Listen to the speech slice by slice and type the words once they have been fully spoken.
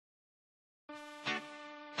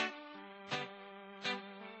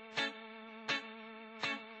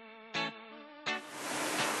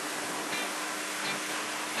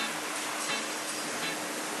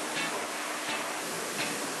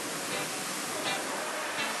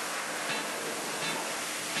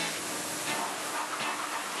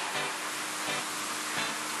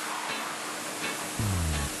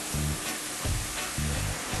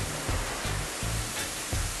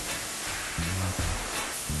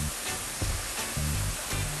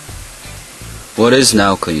What is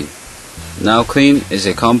NaOClean? NaOClean is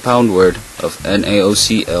a compound word of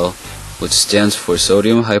NaOCl, which stands for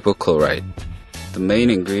sodium hypochlorite. The main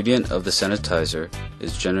ingredient of the sanitizer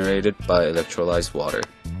is generated by electrolyzed water.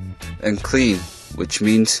 And clean, which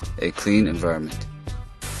means a clean environment.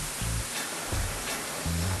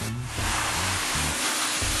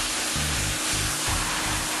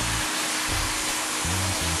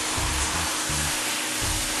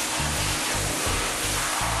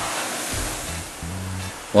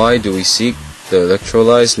 Why do we seek the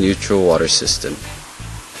electrolyzed neutral water system?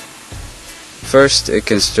 First, it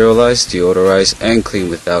can sterilize, deodorize, and clean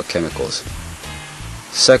without chemicals.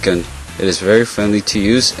 Second, it is very friendly to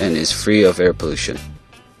use and is free of air pollution.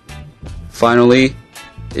 Finally,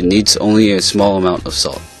 it needs only a small amount of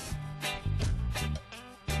salt.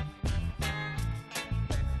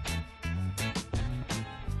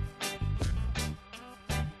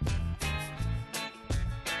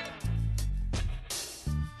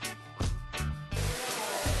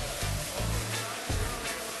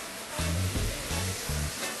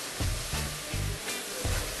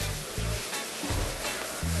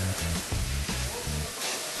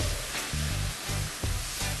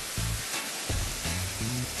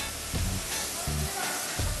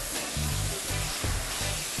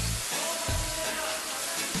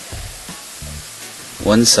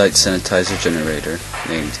 One site sanitizer generator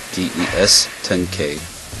named DES-10K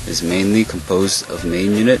is mainly composed of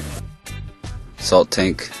main unit, salt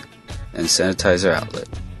tank, and sanitizer outlet.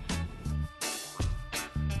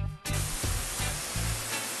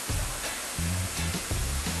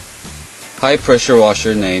 High pressure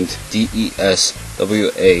washer named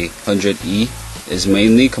DES-WA100E is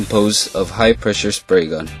mainly composed of high pressure spray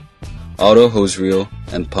gun, auto hose reel,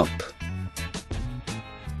 and pump.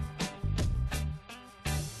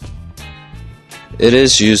 It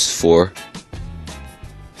is used for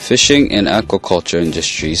fishing and aquaculture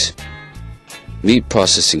industries, meat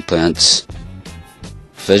processing plants,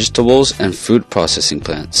 vegetables and fruit processing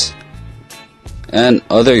plants, and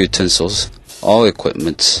other utensils, all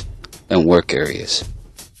equipments, and work areas.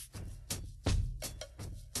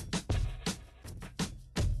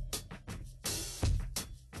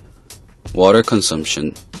 Water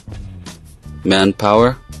consumption,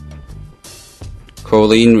 manpower,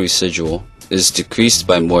 choline residual is decreased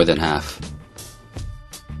by more than half.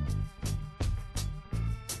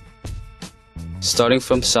 Starting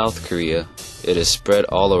from South Korea, it is spread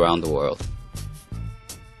all around the world.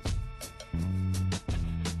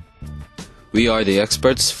 We are the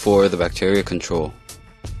experts for the bacteria control.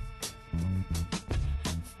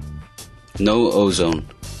 No ozone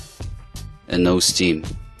and no steam.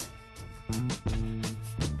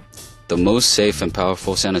 The most safe and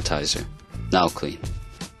powerful sanitizer, NaOClean.